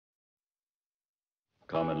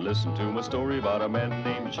Come and listen to my story about a man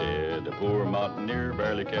named Jed. A poor mountaineer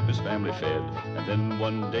barely kept his family fed. And then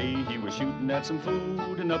one day he was shooting at some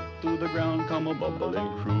food, and up through the ground come a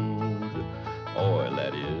bubbling crude oil,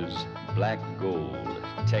 that is, black gold,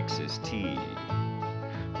 Texas tea.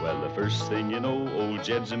 Well, the first thing you know, old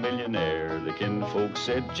Jed's a millionaire. The kinfolk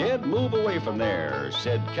said, Jed, move away from there.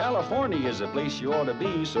 Said, California is a place you ought to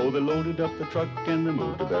be. So they loaded up the truck and they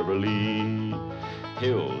moved to Beverly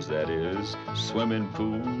Hills, that is, swimming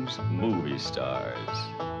pools, movie stars.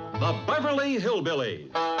 The Beverly Hillbillies.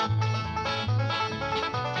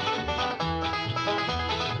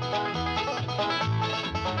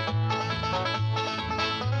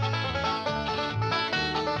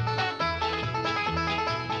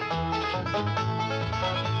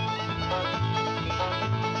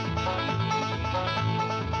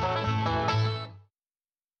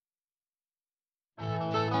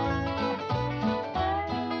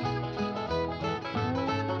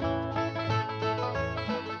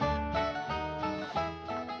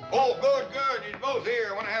 Oh, good. You're both here.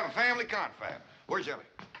 I want to have a family confab. Where's Ellie?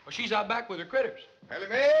 Well, she's out back with her critters. Ellie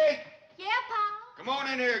Mae? Yeah, Pa? Come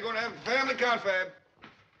on in here. Going to have a family confab.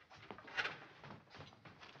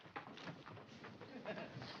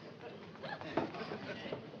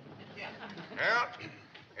 Well,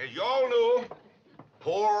 as you all know,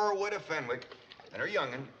 poor widow Fenwick and her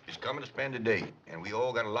young'un is coming to spend the day, and we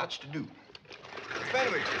all got lots to do.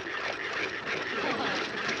 Fenwick.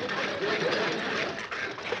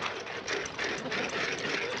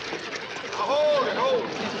 Hold it.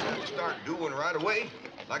 We'll start doing right away.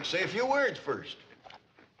 I'd like to say a few words first.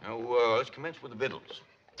 Now, let's commence with the victuals.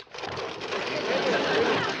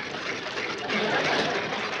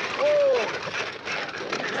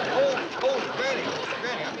 Hold it, Granny.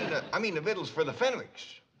 I mean the victuals for the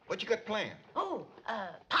Fenwicks. What you got planned? Oh,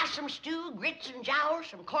 possum stew, grits and jowers,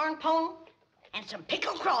 some corn pone, and some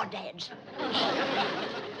pickled crawdads.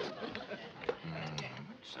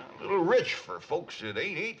 Sound a little rich for folks that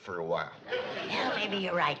ain't ate for a while. Well, maybe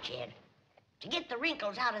you're right, Jed. To get the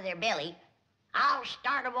wrinkles out of their belly, I'll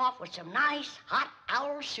start them off with some nice hot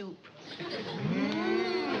owl soup. That'll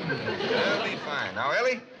be fine. Now,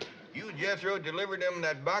 Ellie, you and Jethro delivered them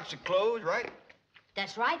that box of clothes, right?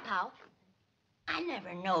 That's right, Pal. I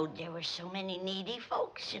never knowed there were so many needy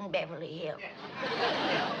folks in Beverly Hills.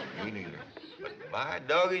 Me neither. But by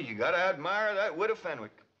doggies, you gotta admire that widow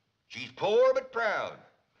Fenwick. She's poor but proud.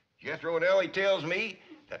 Jethro and Ellie tells me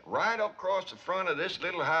that right across the front of this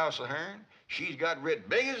little house of hern, she's got writ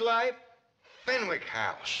big as life, Fenwick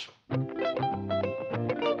House.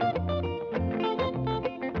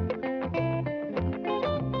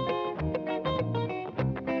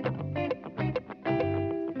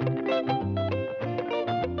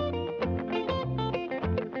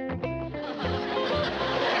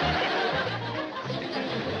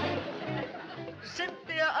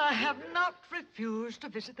 I have not refused to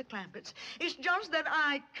visit the Clampetts. It's just that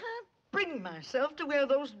I can't bring myself to wear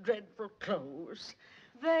those dreadful clothes.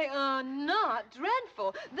 They are not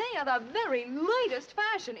dreadful. They are the very latest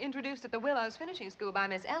fashion introduced at the Willows Finishing School by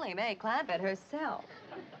Miss Ellie Mae Clampett herself.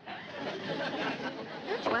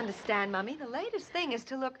 Don't you understand, Mummy? The latest thing is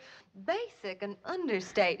to look basic and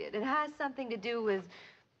understated. It has something to do with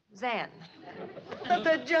Zen. But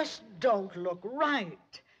they just don't look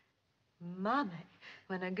right. Mummy,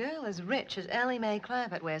 when a girl as rich as Ellie Mae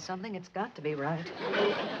Clampett wears something, it's got to be right.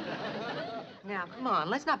 Now, come on,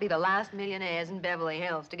 let's not be the last millionaires in Beverly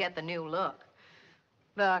Hills to get the new look.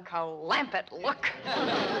 The Clampett look.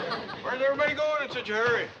 Where's everybody going in such a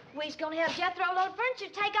hurry? We's gonna have Jethro load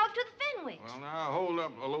furniture to take off to the Fenwicks. Well, now, hold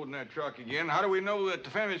up loading that truck again. How do we know that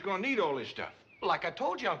the family's gonna need all this stuff? Like I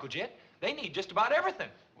told you, Uncle Jed, they need just about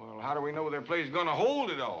everything. Well, how do we know their place is gonna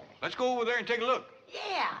hold it all? Let's go over there and take a look.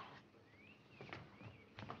 Yeah.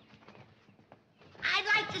 I'd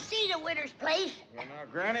like to see the widow's place. Well, now,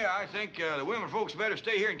 Granny, I think the women folks better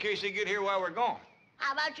stay here in case they get here while we're gone.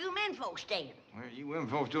 How about you men folks staying? Well, you women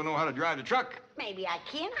folks don't know how to drive the truck. Maybe I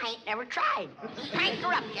can. I ain't never tried. Crank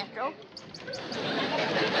her up, Jethro.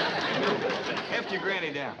 Heft your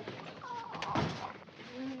Granny down.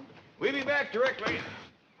 We'll be back directly.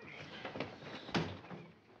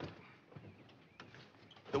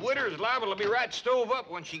 The widow's liable to be right stove up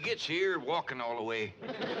when she gets here, walking all the way.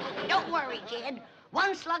 Don't worry, Jed.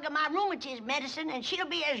 One slug of my rheumatism medicine, and she'll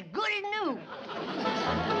be as good as new.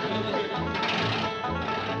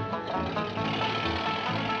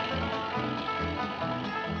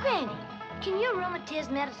 Granny, can your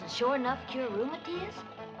rheumatism medicine sure enough cure rheumatism?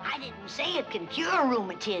 I didn't say it can cure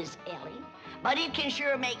rheumatism, Ellie, but it can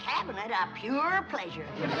sure make having it a pure pleasure.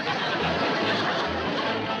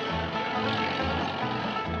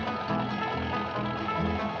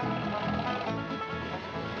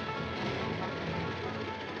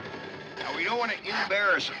 don't want to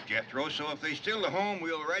embarrass them, Jethro, so if they still at home,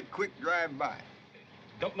 we'll right quick drive by.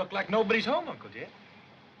 Don't look like nobody's home, Uncle Jed.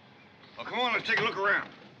 Well, come on, let's take a look around.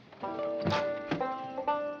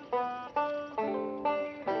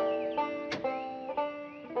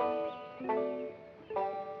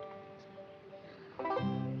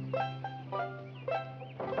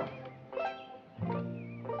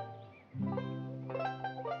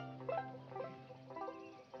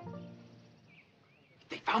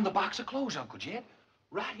 They found the box of clothes, Uncle Jed.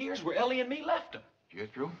 Right here's where Ellie and me left them.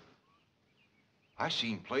 Jethro, I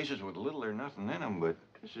seen places with little or nothing in them, but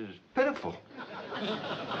this is pitiful.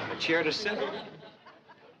 A chair to sit in.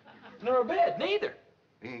 Nor a bed, neither.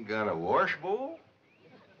 Ain't got a wash bowl,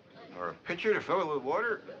 nor a pitcher to fill it with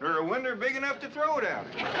water, nor a window big enough to throw it out.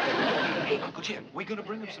 Hey, Uncle Jed, we gonna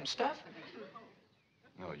bring them some stuff?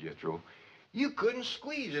 No, Jethro, you couldn't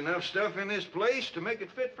squeeze enough stuff in this place to make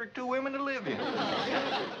it fit for two women to live in.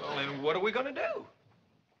 Well, then what are we gonna do?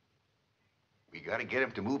 We gotta get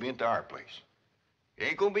him to move into our place. It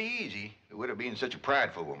ain't gonna be easy, with her being such a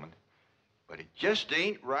prideful woman. But it just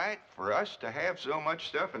ain't right for us to have so much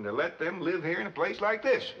stuff and to let them live here in a place like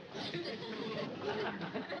this.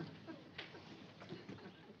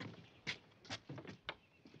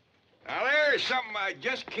 Now, there's something I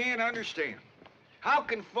just can't understand. How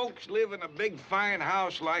can folks live in a big, fine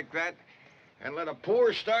house like that and let a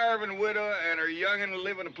poor, starving widow and her young'un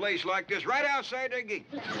live in a place like this right outside their gate?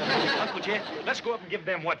 Uncle Jed, let's go up and give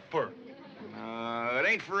them what for. It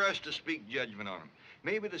ain't for us to speak judgment on them.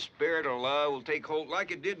 Maybe the spirit of love will take hold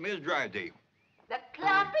like it did Miss Drydale. The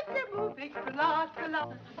Clampetts are moving, hurrah,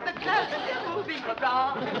 hurrah. The Clampetts are moving,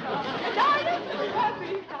 hurrah, hurrah. And I am so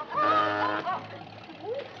happy, hurrah.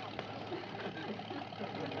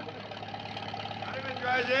 Howdy, Miss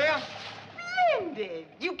Drydale. Splendid.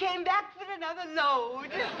 You came back for another load.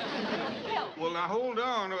 Well, now, hold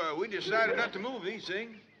on. We decided not to move these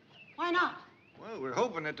things. Why not? Well, we're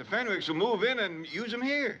hoping that the Fenwicks will move in and use them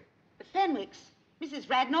here. The Fenwicks? Mrs.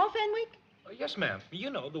 Radnor Fenwick? Yes, ma'am. You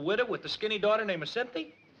know, the widow with the skinny daughter named Cynthia.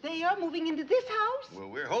 They are moving into this house? Well,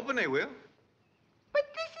 we're hoping they will. But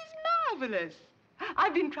this is marvelous.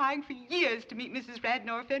 I've been trying for years to meet Mrs.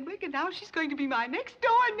 Radnor Fenwick, and now she's going to be my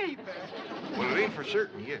next-door neighbor. Well, it ain't for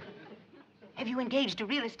certain yet. Have you engaged a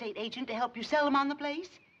real estate agent to help you sell them on the place?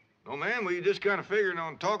 No, ma'am, we just kind of figuring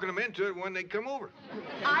on talking them into it when they come over.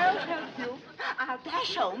 I'll help you. I'll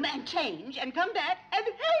dash home and change and come back and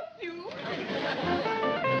help you.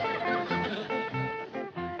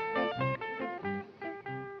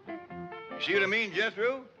 You see what I mean,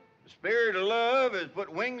 Jethro? The spirit of love has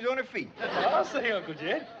put wings on her feet. I'll say, Uncle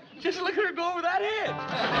Jed. Just look at her go over that edge.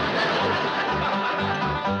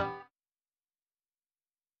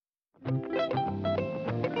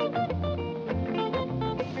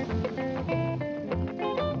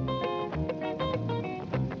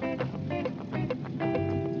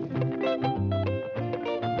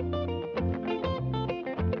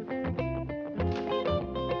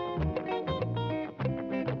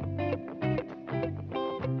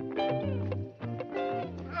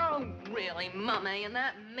 Mummy, and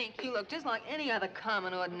that mink, you look just like any other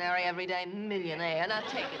common, ordinary, everyday millionaire. Now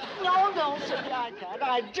take it. No, Cynthia, I can't.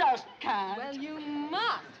 I just can't. Well, you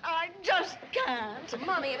must. I just can't.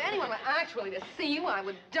 Mummy, if anyone were actually to see you, I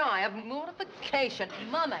would die of mortification.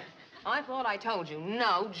 Mummy, I thought I told you,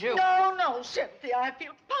 no jewelry. No, Cynthia, I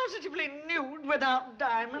feel positively nude without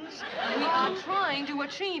diamonds. We are trying to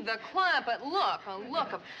achieve the Clampett look, a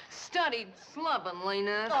look of studied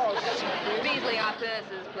slovenliness. Oh, Cynthia. Beasley, our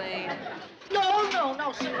purses, please.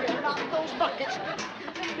 No, Cynthia, not those buckets.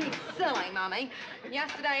 Be silly, Mummy.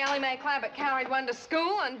 Yesterday, Ellie Mae Clampett carried one to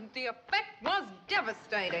school, and the effect was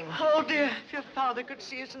devastating. Oh, dear, if your father could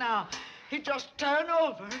see us now, he'd just turn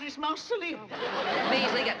over in his mausoleum.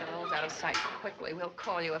 Beasley, get the rolls out of sight quickly. We'll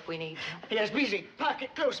call you if we need you. Yes, Beasley, park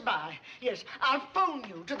it close by. Yes, I'll phone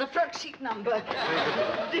you to the front seat number.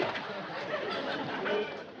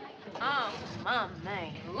 Oh,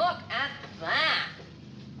 Mummy, look at that.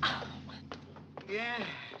 Oh, yes.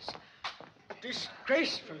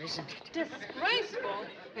 Disgraceful, isn't it? Disgraceful?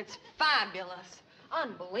 It's fabulous.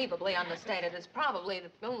 Unbelievably understated. It's probably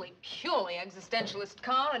the only purely existentialist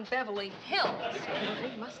car in Beverly Hills.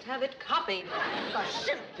 We must have it copied.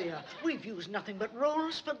 Cynthia, we've used nothing but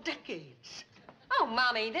rolls for decades. Oh,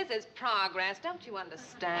 Mommy, this is progress. Don't you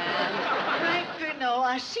understand? Frankly, no.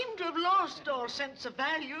 I seem to have lost all sense of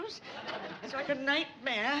values. It's like a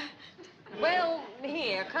nightmare. Well,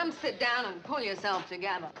 here, come sit down and pull yourself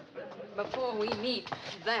together before we meet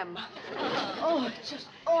them. Oh, it's just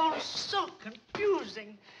all so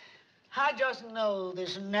confusing. I just know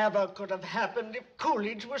this never could have happened if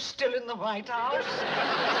Coolidge was still in the White House.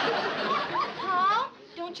 Paul,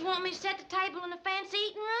 don't you want me to set the table in the fancy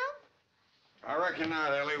eating room? I reckon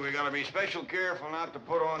not, Ellie. We gotta be special careful not to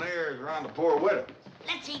put on airs around the poor widow.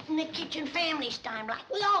 Let's eat in the kitchen family style like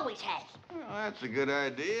we always have. Well, that's a good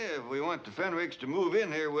idea. If we want the Fenwicks to move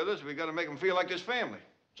in here with us, we gotta make them feel like this family.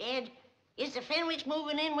 Jed, is the Fenwicks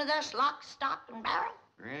moving in with us lock, stock, and barrel?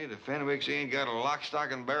 Granny, the Fenwicks ain't got a lock,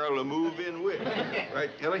 stock, and barrel to move in with.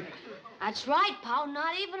 Right, Ellie? That's right, Paul.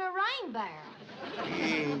 Not even a rain barrel.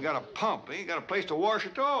 He ain't got a pump. He ain't got a place to wash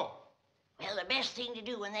at all. Well, the best thing to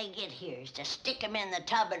do when they get here is to stick them in the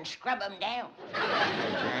tub and scrub them down.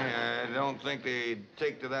 Granny, I don't think they'd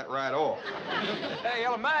take to that right off. Hey,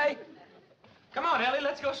 Ella May. Come on, Ellie,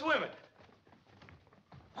 let's go swimming.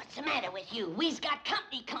 What's the matter with you? We's got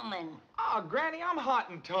company coming. Oh, Granny, I'm hot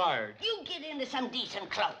and tired. You get into some decent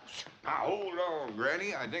clothes. Now, hold on,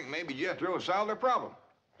 Granny. I think maybe Jethro solved their problem.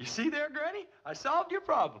 You see there, Granny? I solved your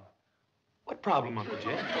problem. What problem, Uncle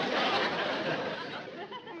Jed?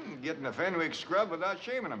 Getting the Fenwick scrubbed without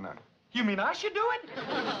shaming them none. You mean I should do it?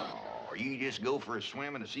 Or you just go for a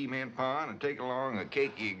swim in the cement pond and take along a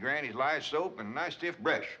cakey Granny's lye soap and a nice stiff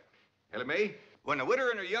brush. Ellie Mae, when the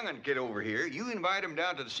widow and her young'un get over here, you invite them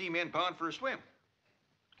down to the cement pond for a swim.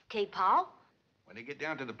 Okay, Paul. When they get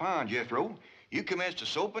down to the pond, Jethro, you commence the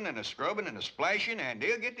soaping and the scrubbing and the splashing, and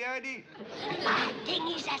they'll get the idea. Ah,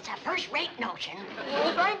 dingies, that's a first-rate notion.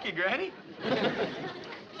 Well, thank you, Granny.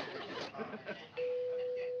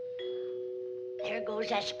 There goes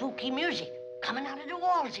that spooky music coming out of the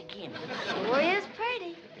walls again. Sure is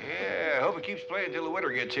pretty. Yeah, I hope it keeps playing until the widow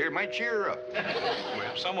gets here. It might cheer her up.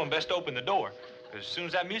 Well, someone best open the door. Because as soon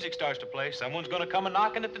as that music starts to play, someone's going to come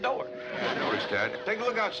a-knocking at the door. I noticed that. Take a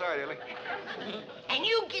look outside, Ellie. And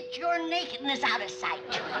you get your nakedness out of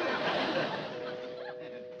sight.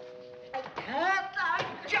 I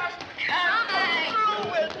just can't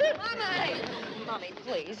through with it. Mommy,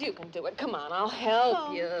 please, you can do it. Come on, I'll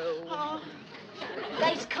help you.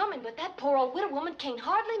 They's coming, but that poor old widow woman can't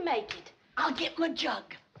hardly make it. I'll get my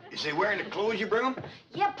jug. Is they wearing the clothes you bring them?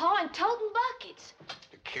 Yeah, Pa, and toting buckets.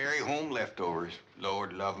 To carry home leftovers.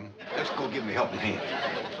 Lord love 'em. Let's go give 'em a helping hand.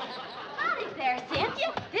 Howdy there,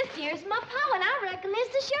 Cynthia. This here's my Pa, and I reckon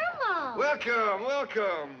this is your mom. Welcome,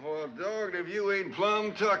 welcome. Well, dogged if you ain't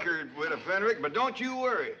plumb tuckered with a Fenwick, but don't you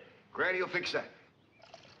worry. Granny will fix that.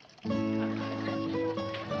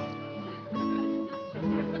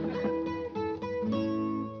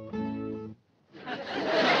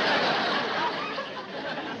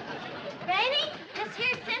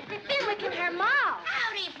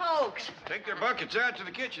 Take their buckets out to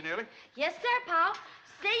the kitchen, Ellie. Yes, sir, Pa.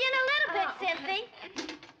 See you in a little bit, Cynthia.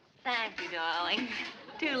 Thank you, darling.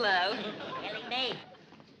 Too low. Ellie Mae,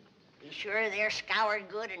 be sure they're scoured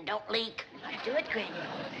good and don't leak. Do it, Granny.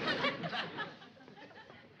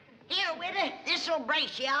 Here, widow, this'll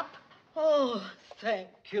brace you up. Oh, thank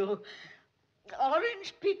you.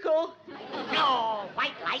 Orange pico? No,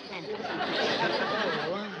 white lightning.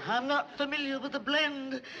 Oh, I'm not familiar with the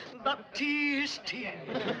blend, but tea is tea.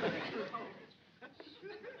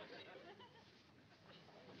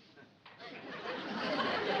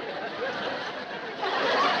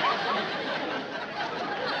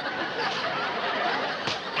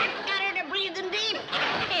 That got her to breathing deep.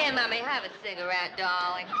 Here, Mommy, have a cigarette,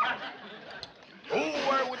 darling. Oh,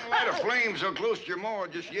 I wouldn't light a flame so close to your maw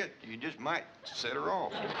just yet. You just might set her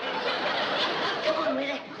off. Come on,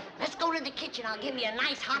 widow. Let's go to the kitchen. I'll give you a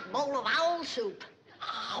nice hot bowl of owl soup.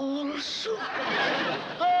 Owl soup?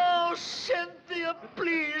 Oh, Cynthia,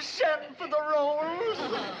 please send for the rolls.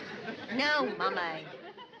 No, Mommy.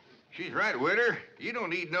 She's right, Witter. You don't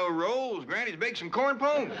need no rolls. Granny's baked some corn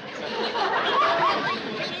pone. Eat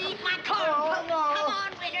my corn. Oh, no. Come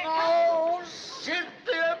on, widow. Oh,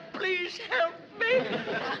 Cynthia, please help me.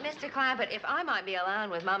 Mr. Clampett, if I might be alone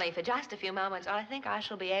with Mummy for just a few moments, I think I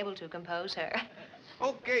shall be able to compose her.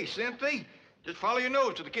 Okay, Cynthia. Just follow your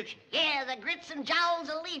nose to the kitchen. Yeah, the grits and jowls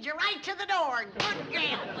will lead you right to the door. Good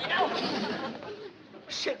girl, widow.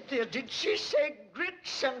 Cynthia, did she say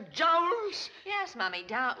grits and jowls? Yes, Mummy,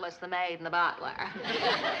 doubtless the maid and the butler.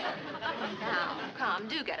 Now, come,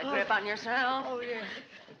 do get a grip on yourself. Oh, yeah.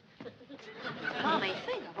 Mommy,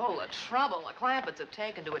 think of all the trouble the Clampetts have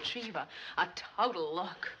taken to achieve a total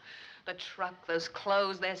look. The truck, those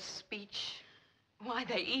clothes, their speech. Why,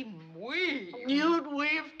 they even weave. You'd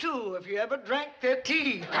weave, too, if you ever drank their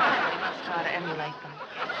tea. We must try to emulate them.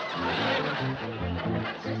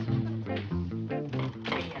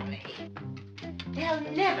 Really? They'll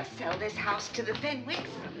never sell this house to the Fenwicks.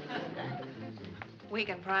 We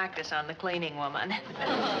can practice on the cleaning woman.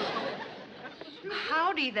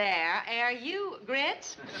 Howdy there. Are you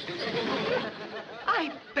Grits?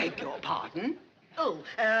 I beg your pardon? Oh,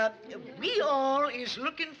 we all is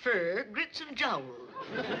looking for grits and jowl.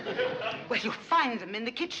 Well, you'll find them in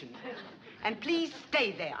the kitchen. And please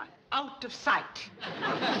stay there, out of sight.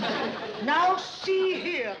 Now see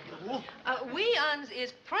here, you. We uns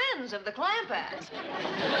is friends of the Clampetts.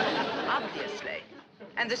 Obviously.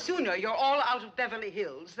 And the sooner you're all out of Beverly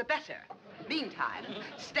Hills, the better. Meantime,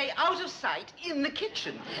 stay out of sight in the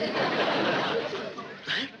kitchen. That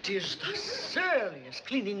is the surliest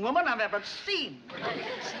cleaning woman I've ever seen.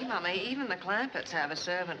 See, Mummy, even the Clampetts have a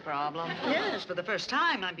servant problem. Yes, for the first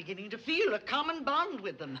time, I'm beginning to feel a common bond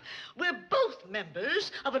with them. We're both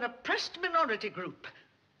members of an oppressed minority group.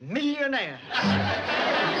 Millionaires.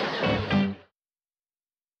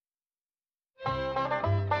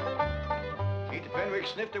 Ain't the Fenwick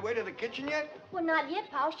sniffed their way to the kitchen yet? Well, not yet,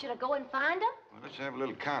 Pa. Should I go and find them? Well, let's have a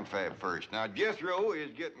little confab first. Now, Jethro is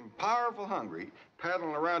getting powerful hungry,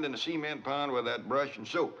 paddling around in the cement pond with that brush and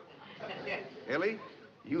soap. Ellie,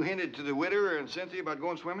 you hinted to the widow and Cynthia about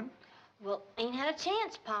going swimming? Well, ain't had a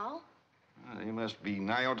chance, Pa. Well, they must be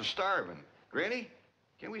nigh on to starving. Granny,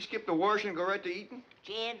 can we skip the washing and go right to eating?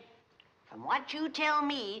 Jed, from what you tell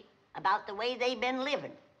me about the way they've been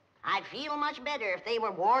living, I'd feel much better if they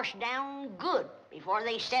were washed down good before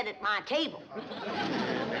they sat at my table.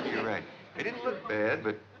 Maybe you're right. They didn't look bad,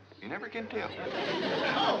 but you never can tell.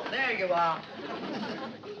 Oh, there you are.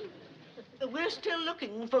 We're still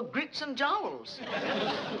looking for grits and jowls.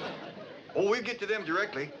 Oh, we'll get to them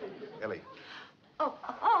directly. Ellie.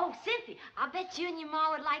 Oh, Cynthia, I bet you and your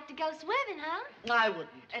ma would like to go swimming, huh? I wouldn't.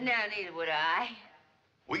 And now neither would I.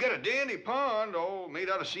 We got a dandy pond all made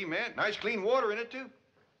out of cement. Nice clean water in it, too.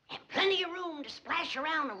 And plenty of room to splash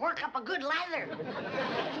around and work up a good lather.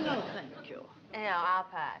 No, thank you. No, I'll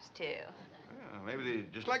pass, too. Yeah, maybe they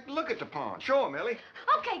just like to look at the pond. Show them, Ellie.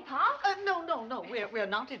 Okay, Pa. No, we're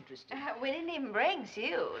not interested. We didn't even bring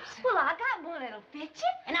shoes. Well, I got one that'll fit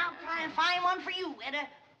you. And I'll try and find one for you, Etta.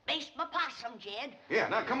 Baste my possum, Jed. Yeah,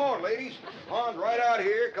 now come on, ladies. Pond's right out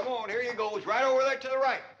here. Come on, here you go. It's right over there to the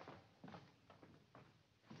right.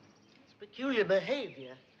 It's peculiar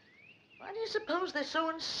behavior. Why do you suppose they're so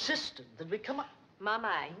insistent that we come up?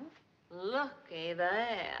 Mama, looky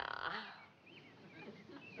there.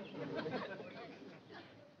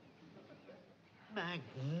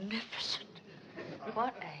 Magnificent.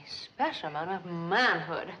 What a specimen of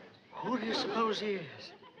manhood. Who do you suppose he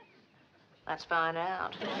is? Let's find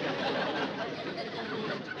out.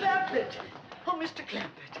 Clampett. Oh, Mr.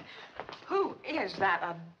 Clampett. Who is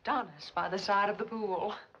that Adonis by the side of the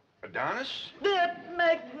pool? Adonis? That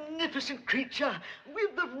magnificent creature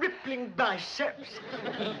with the rippling biceps.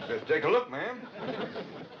 Let's take a look, ma'am.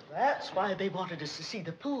 That's why they wanted us to see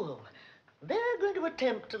the pool. They're going to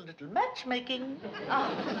attempt a little matchmaking.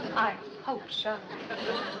 Oh, I hope so.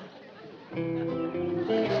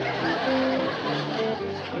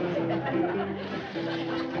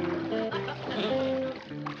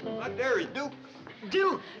 Right there is Duke.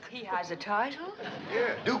 Duke? He has a title?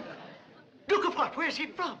 Yeah, Duke. Duke of what? Where's he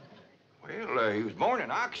from? Well, he was born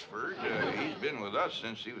in Oxford. He's been with us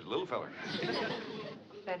since he was a little feller.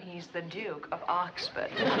 Then he's the Duke of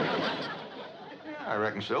Oxford. Yeah, I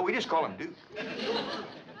reckon so. We just call him Duke.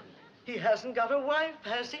 He hasn't got a wife,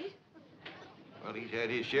 has he? Well, he's had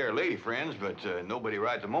his share of lady friends, but nobody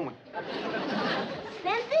right at the moment.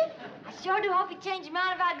 Cynthia, I sure do hope you change your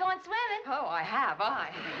mind about going swimming. Oh, I have.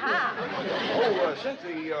 Oh,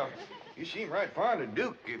 Cynthia, you seem right fond of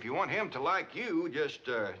Duke. If you want him to like you, just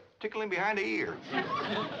tickle him behind the ear.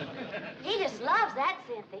 He just loves that,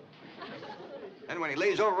 Cynthia. And when he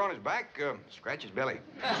lays over on his back, scratch his belly.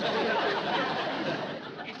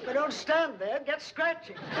 But don't stand there. Get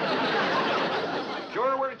scratching.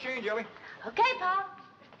 Sure where to change, Ellie. Okay, Pa.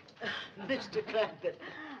 Mr. Clampett,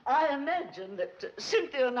 I imagine that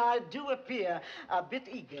Cynthia and I do appear a bit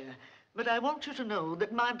eager, but I want you to know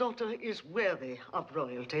that my daughter is worthy of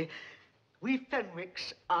royalty. We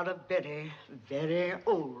Fenwicks are a very, very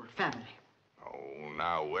old family. Oh,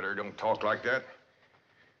 now, Witter, don't talk like that.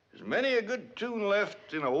 There's many a good tune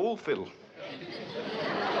left in an old fiddle.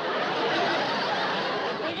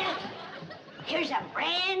 Etta, here's a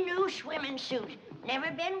brand new swimming suit. Never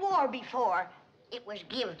been wore before. It was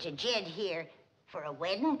given to Jed here for a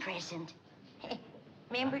wedding present.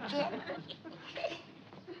 Remember, Jed?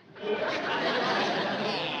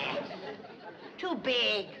 Too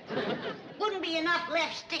big. Wouldn't be enough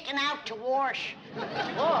left sticking out to wash.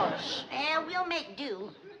 Wash? Well, we'll make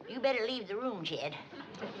do. You better leave the room, Jed.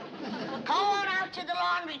 Go on out to the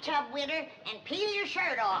laundry tub, Witter, and peel your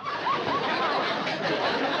shirt off.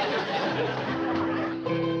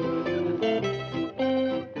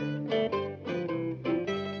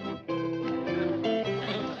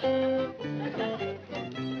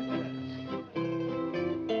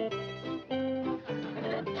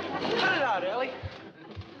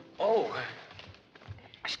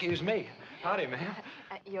 Excuse me. Howdy, ma'am.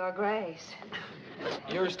 Your Grace.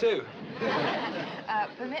 Yours too.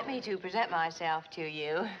 Permit me to present myself to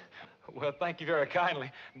you. Well, thank you very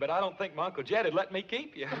kindly, but I don't think my Uncle Jed would let me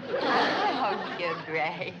keep you. Oh, Your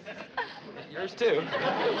Grace. Yours too.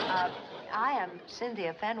 I am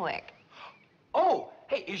Cynthia Fenwick. Oh,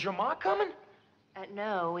 hey, is your ma coming?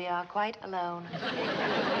 No, we are quite alone.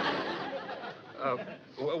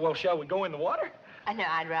 Well, shall we go in the water? No,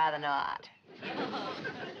 I'd rather not.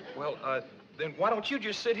 Well, then why don't you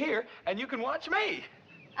just sit here and you can watch me?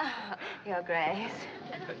 Your Grace.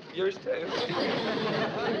 Yours too.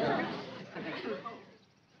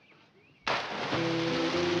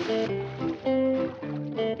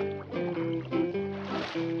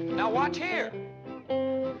 Now watch here.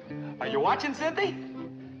 Are you watching, Cynthia?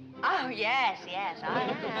 Oh, yes, I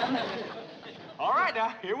am. All right,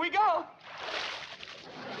 now, here we go.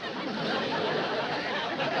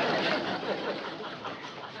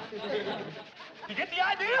 You get the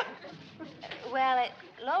idea? Well, it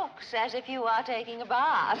looks as if you are taking a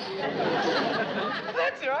bath.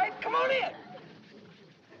 That's all right. Come on in.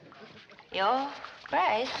 Your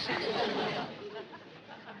Grace.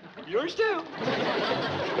 Yours too.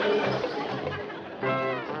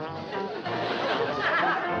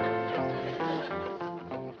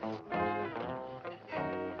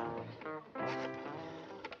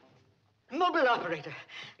 Mobile operator,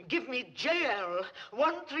 give me JL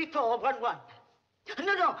 13411.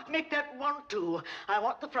 No, make that 12. I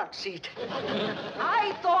want the front seat.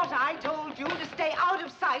 I thought I told you to stay out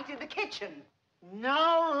of sight in the kitchen.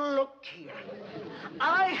 Now, look here.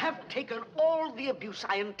 I have taken all the abuse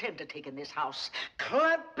I intend to take in this house.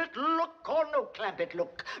 Clampett look or no Clampett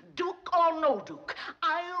look. Duke or no Duke.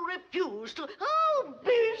 I refuse to... Oh,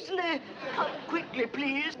 Beasley! Come quickly,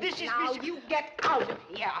 please. This is... Now, you get out of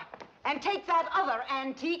here. And take that other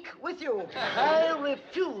antique with you. I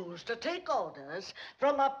refuse to take orders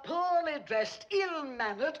from a poorly dressed,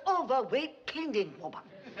 ill-mannered, overweight cleaning woman.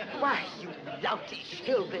 Why, you loutish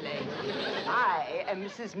hillbilly. I am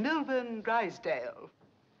Mrs. Milburn Drysdale.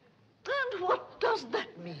 And what does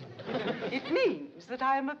that mean? It means that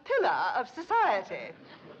I am a pillar of society.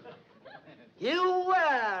 You were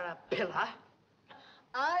a pillar.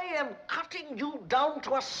 I am cutting you down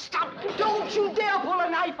to a stump. Don't you dare pull a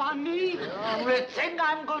knife on me. The only thing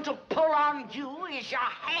I'm going to pull on you is your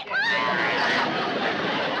head.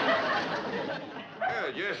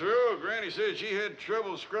 Yeah, Jethro, Granny said she had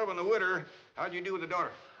trouble scrubbing the widder. How'd you do with the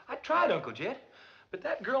daughter? I tried, Uncle Jed, but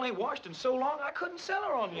that girl ain't washed in so long I couldn't sell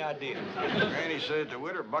her on the idea. Granny said the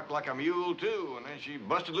widder bucked like a mule, too, and then she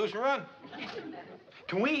busted loose and run.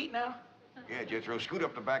 Can we eat now? Yeah, Jethro, scoot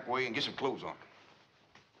up the back way and get some clothes on.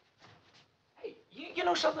 Hey, you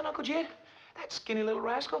know something, Uncle Jed? That skinny little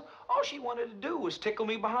rascal, all she wanted to do was tickle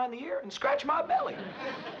me behind the ear and scratch my belly.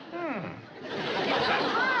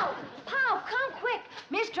 Paul, come quick.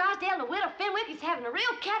 Miss Drysdale and the widow Fenwick is having a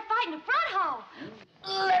real cat fight in the front hall.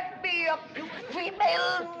 Let me up, you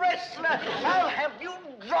female wrestler. I'll have you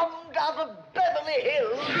drummed out of Beverly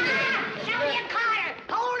Hills. Sylvia Carter,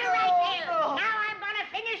 hold her right there. Now I'm gonna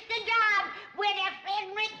finish the job. Widow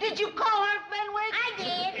Fenwick. Did you call her Fenwick? I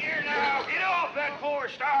did. Here now, get off that poor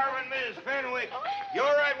starving Miss Fenwick. You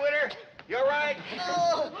all right, widder? You all right?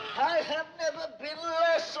 Oh, I have never been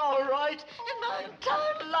less all right in my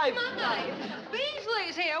entire life. My,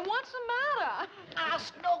 Beasley's here. What's the matter?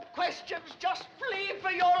 Ask no questions, just flee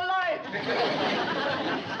for your life.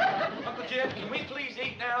 Uncle Jed, can we please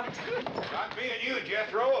eat now? Not being you,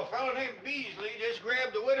 Jethro. A fellow named Beasley just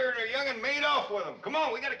grabbed the widder and her young and made off with them. Come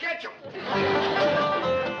on, we gotta catch them.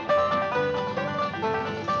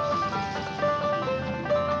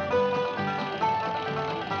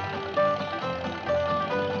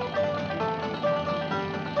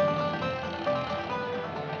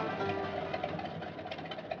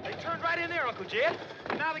 They turned right in there, Uncle Jed.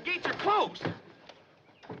 And now the gates are closed.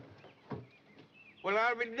 Well,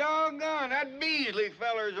 I'll be doggone. That Beasley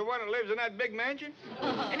feller is the one that lives in that big mansion.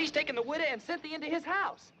 And he's taking the widow and Cynthia into his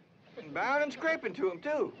house. And bound and scraping to him,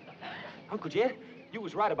 too. Uncle Jed, you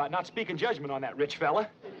was right about not speaking judgment on that rich fella.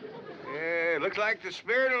 Yeah, looks like the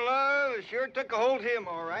spirit of love sure took a hold of him,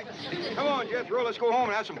 all right. Come on, Jethro, let's go home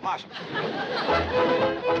and have some possum.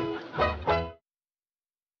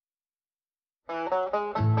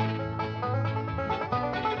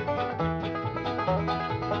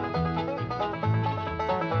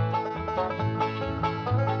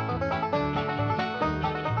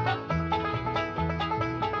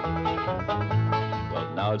 Well,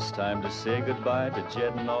 now it's time to say goodbye to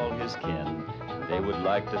Jed and all his kin. They would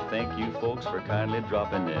like to thank you folks for kindly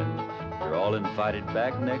dropping in. You're all invited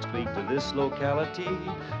back next week to this locality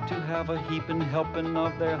to have a heaping helping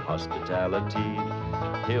of their hospitality.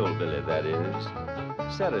 Hillbilly, that is.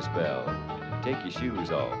 Set a spell. Take your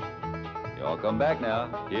shoes off. Y'all come back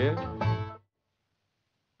now. Here?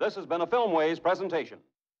 This has been a Filmways presentation.